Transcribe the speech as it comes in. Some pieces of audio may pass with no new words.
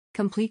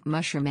Complete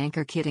mushroom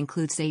anchor kit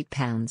includes 8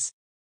 pounds.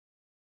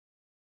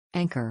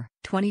 Anchor,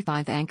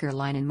 25 anchor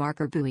line and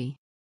marker buoy.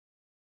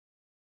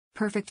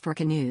 Perfect for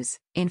canoes,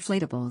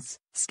 inflatables,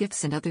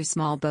 skiffs and other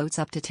small boats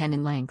up to 10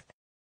 in length.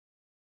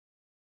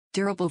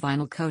 Durable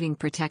vinyl coating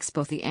protects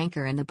both the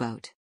anchor and the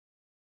boat.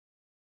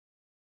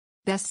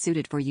 Best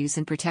suited for use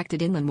in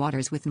protected inland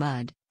waters with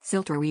mud,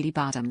 silt or weedy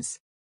bottoms.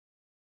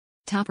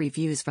 Top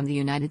reviews from the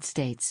United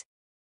States.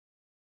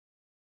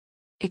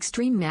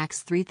 Extreme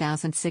Max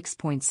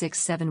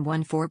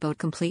 3006.6714 Boat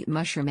Complete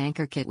Mushroom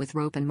Anchor Kit with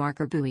Rope and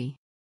Marker Buoy.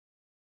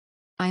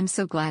 I'm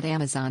so glad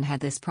Amazon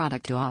had this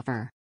product to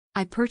offer.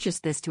 I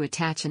purchased this to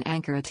attach and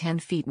anchor a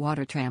 10-feet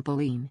water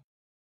trampoline.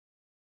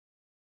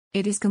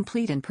 It is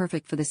complete and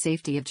perfect for the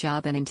safety of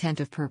job and intent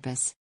of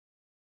purpose.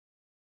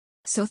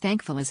 So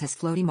thankful as has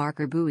floaty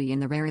marker buoy in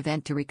the rare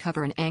event to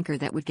recover an anchor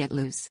that would get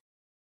loose.